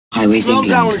Highways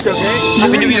England.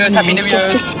 Happy New Year's, Happy New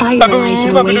Year's. Just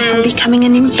spiralising away from becoming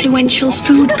an influential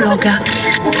food blogger.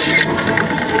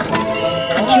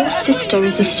 And your sister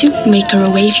is a soup maker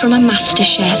away from a master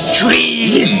chef.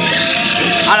 Trees!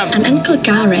 And Uncle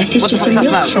Gareth is just a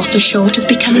milk frother short of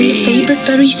becoming your favourite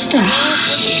barista.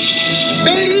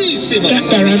 Bellissimo! Get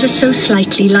their ever so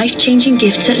slightly life-changing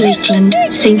gifts at Lakeland,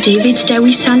 St David's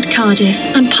Dewi Sant Cardiff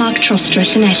and Park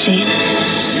Trostras in Ellie.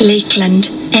 Lakeland,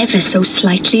 ever so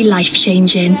slightly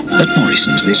life-changing. At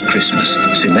Morrison's this Christmas,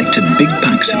 selected big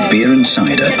packs of beer and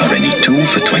cider are any two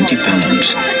for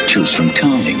 £20. Choose from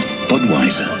Carling,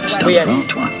 Budweiser, Stella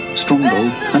Artois,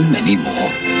 Strongbow and many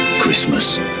more.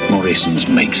 Christmas, Morrison's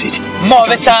makes it.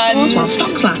 Morrison's! While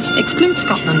stocks last. Exclude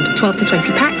Scotland. 12 to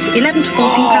 20 packs, £11 to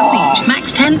 £14 each.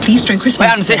 Max 10, please drink Wait,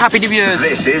 Adam, say responsibly. Happy New Year's.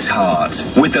 This is Heart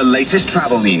with the latest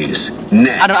travel news.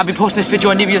 Next. Adam, I'll be posting this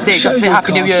video on New Year's Day. Just say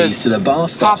Happy New Year's. To the bar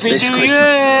stop Happy this New Christmas Year!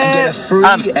 and get a free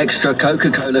extra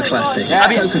Coca-Cola Classic.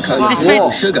 Coca-Cola raw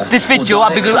sugar. This video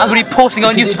I'm going to be posting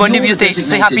on YouTube on New Year's Day to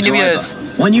say Happy New Year's.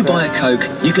 When you buy a Coke,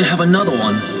 you can have another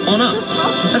one on us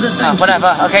as a thank you.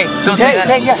 Whatever, okay, don't say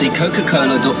that. See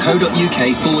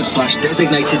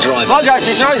coca-cola.co.uk/designated driver.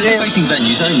 Participating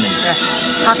venues only.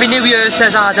 Happy New Year's,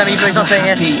 says Adam, even though he's not saying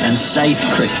Happy it. and safe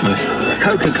Christmas.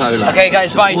 Coca-Cola. Okay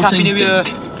guys, bye, it's Also, Happy New Year.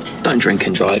 Don't drink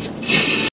and drive.